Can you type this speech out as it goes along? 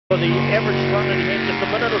The average run that he had just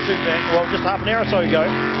a minute or two back, well, just half an hour or so ago.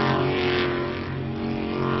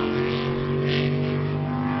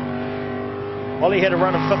 Ollie had a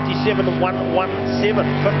run of 57 to 117.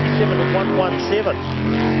 57 to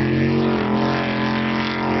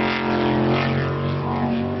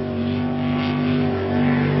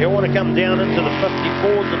 117. You want to come down into the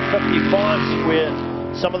 54s and 55s where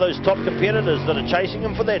some of those top competitors that are chasing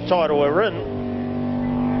him for that title are in.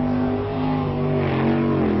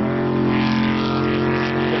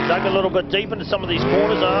 Dug a little bit deep into some of these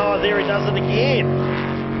corners. Oh, there he does it again.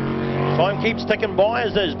 Time keeps ticking by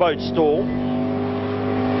as those boats stall.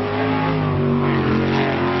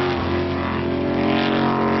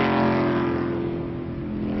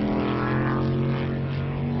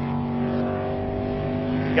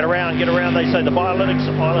 Get around, they say, the Biolytics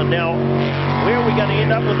Island. Now, where are we going to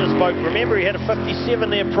end up with this boat? Remember, he had a 57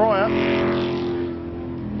 there prior.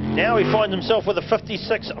 Now he finds himself with a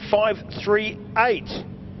 56.538.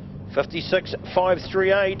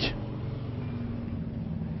 56.538.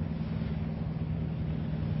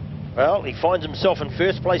 Well, he finds himself in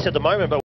first place at the moment, but